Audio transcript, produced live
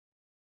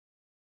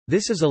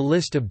This is a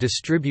list of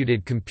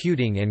distributed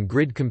computing and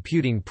grid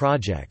computing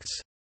projects.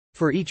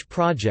 For each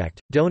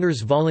project, donors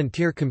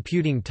volunteer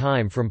computing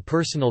time from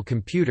personal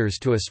computers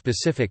to a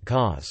specific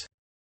cause.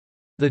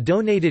 The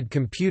donated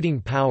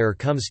computing power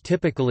comes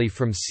typically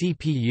from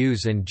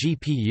CPUs and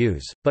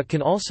GPUs, but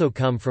can also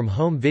come from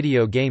home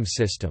video game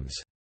systems.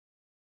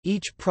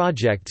 Each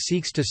project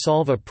seeks to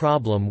solve a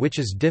problem which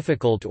is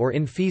difficult or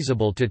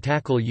infeasible to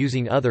tackle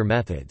using other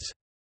methods.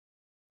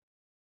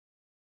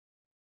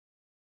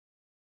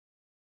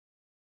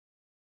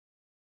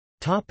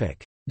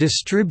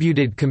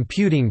 Distributed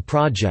computing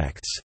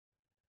projects.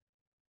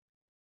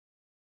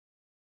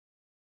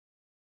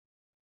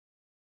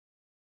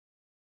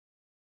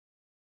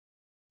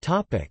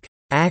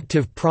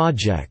 Active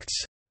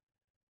projects.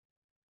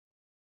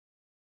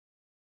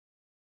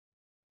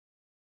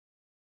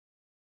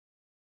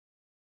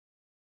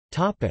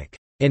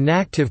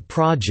 Inactive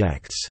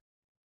projects.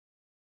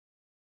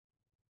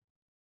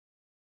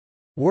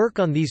 Work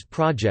on these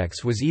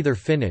projects was either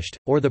finished,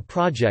 or the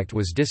project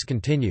was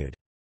discontinued.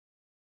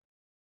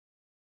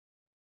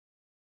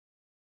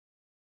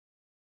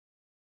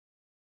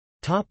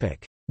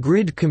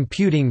 Grid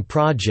computing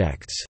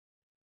projects.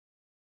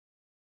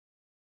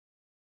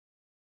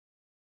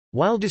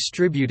 While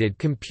distributed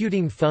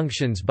computing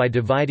functions by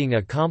dividing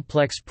a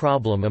complex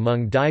problem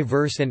among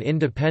diverse and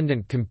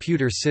independent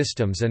computer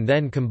systems and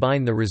then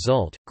combine the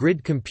result,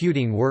 grid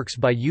computing works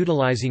by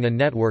utilizing a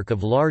network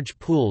of large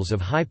pools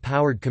of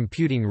high-powered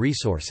computing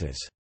resources.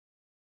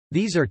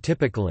 These are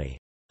typically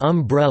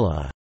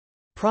umbrella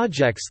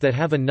projects that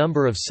have a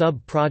number of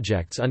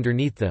sub-projects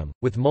underneath them,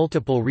 with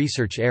multiple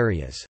research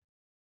areas.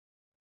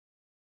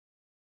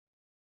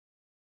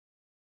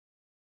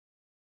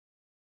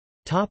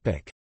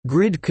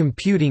 Grid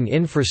computing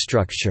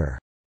infrastructure.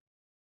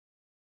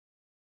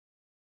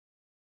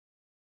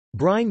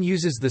 Brine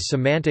uses the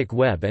semantic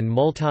web and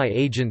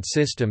multi-agent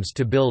systems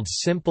to build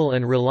simple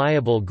and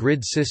reliable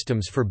grid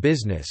systems for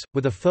business,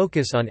 with a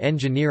focus on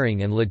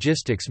engineering and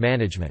logistics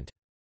management.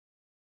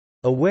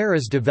 Aware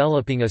is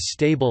developing a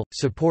stable,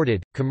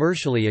 supported,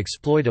 commercially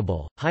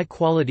exploitable,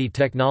 high-quality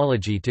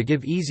technology to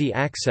give easy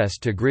access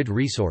to grid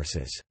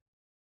resources.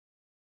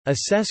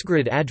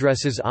 AssessGrid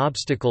addresses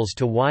obstacles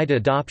to wide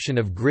adoption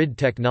of grid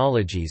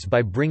technologies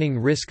by bringing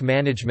risk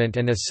management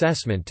and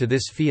assessment to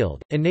this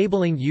field,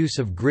 enabling use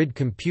of grid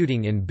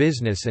computing in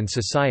business and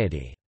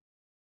society.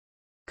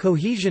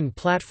 Cohesion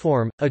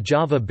Platform, a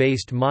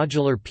Java-based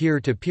modular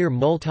peer-to-peer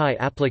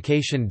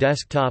multi-application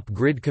desktop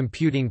grid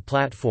computing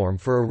platform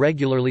for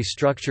irregularly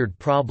structured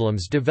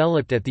problems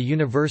developed at the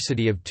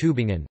University of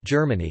Tübingen,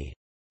 Germany.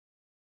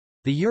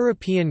 The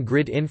European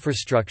Grid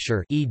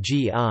Infrastructure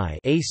 (EGI),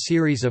 a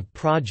series of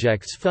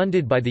projects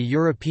funded by the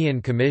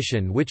European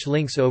Commission which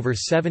links over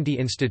 70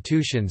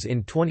 institutions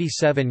in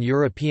 27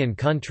 European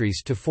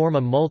countries to form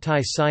a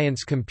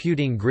multi-science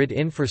computing grid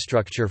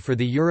infrastructure for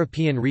the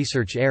European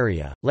research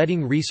area,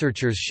 letting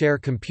researchers share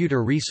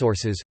computer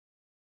resources.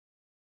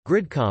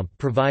 GridComp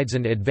provides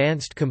an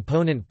advanced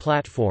component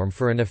platform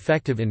for an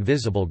effective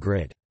invisible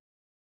grid.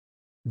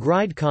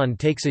 GridCon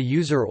takes a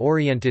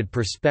user-oriented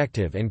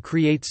perspective and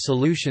creates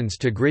solutions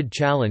to grid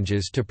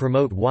challenges to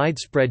promote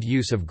widespread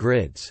use of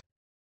grids.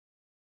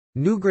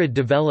 NewGrid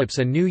develops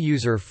a new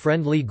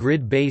user-friendly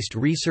grid-based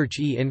research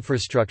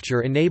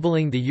e-infrastructure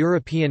enabling the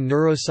European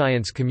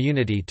neuroscience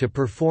community to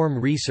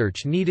perform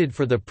research needed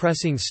for the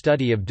pressing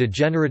study of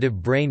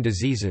degenerative brain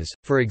diseases,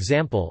 for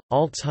example,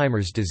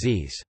 Alzheimer's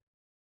disease.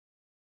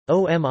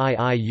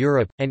 OMII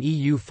Europe, an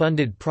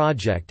EU-funded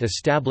project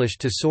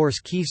established to source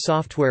key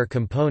software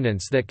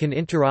components that can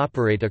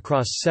interoperate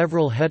across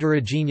several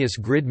heterogeneous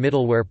grid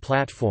middleware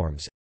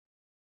platforms.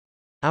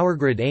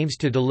 OurGrid aims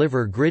to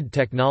deliver grid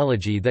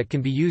technology that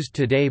can be used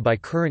today by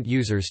current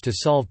users to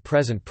solve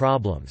present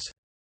problems.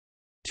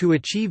 To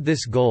achieve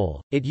this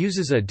goal, it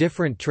uses a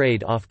different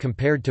trade-off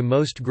compared to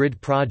most grid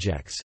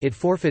projects. It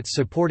forfeits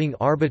supporting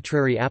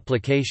arbitrary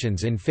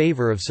applications in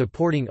favor of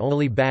supporting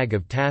only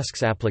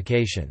bag-of-tasks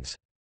applications.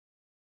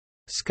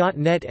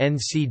 ScotNet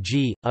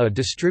NCG, a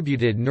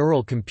distributed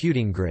neural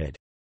computing grid.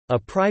 A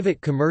private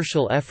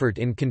commercial effort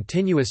in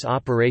continuous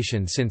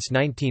operation since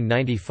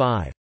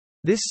 1995.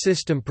 This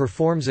system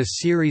performs a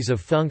series of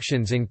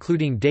functions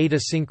including data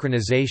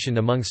synchronization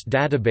amongst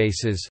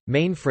databases,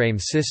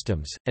 mainframe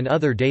systems, and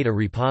other data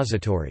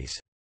repositories.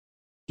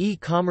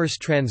 E-commerce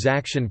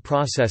transaction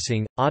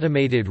processing,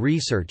 automated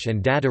research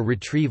and data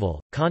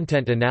retrieval,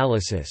 content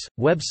analysis,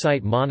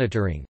 website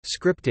monitoring,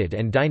 scripted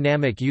and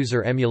dynamic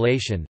user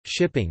emulation,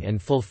 shipping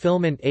and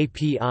fulfillment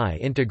API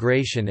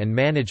integration and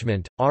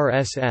management,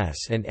 RSS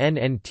and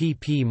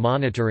NNTP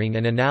monitoring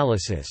and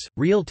analysis,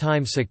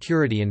 real-time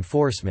security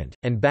enforcement,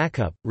 and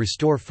backup,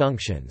 restore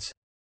functions.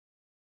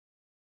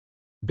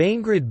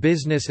 BaneGrid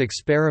business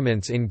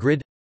experiments in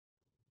grid.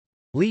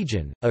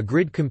 Legion, a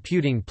grid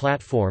computing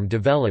platform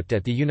developed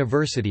at the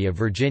University of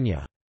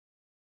Virginia.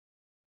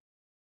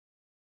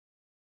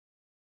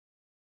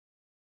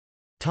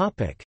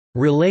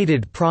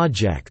 Related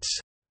projects.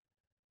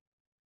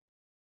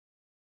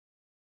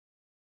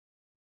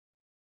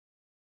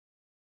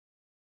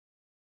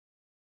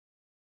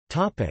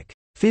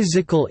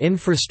 Physical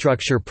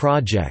infrastructure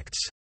projects.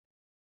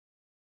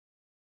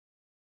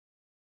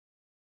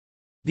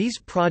 These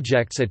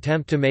projects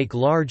attempt to make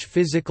large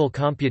physical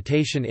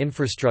computation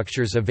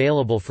infrastructures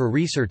available for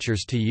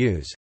researchers to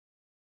use.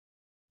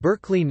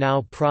 Berkeley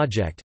Now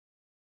Project,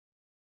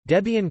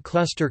 Debian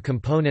Cluster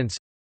Components,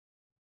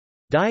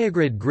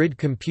 Diagrid Grid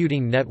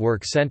Computing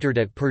Network centered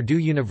at Purdue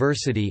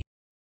University,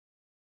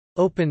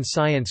 Open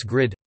Science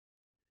Grid,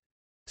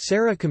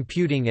 Sarah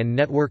Computing and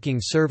Networking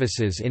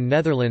Services in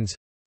Netherlands,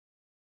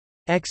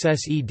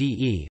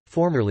 XSEDE,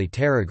 formerly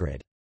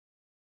TerraGrid.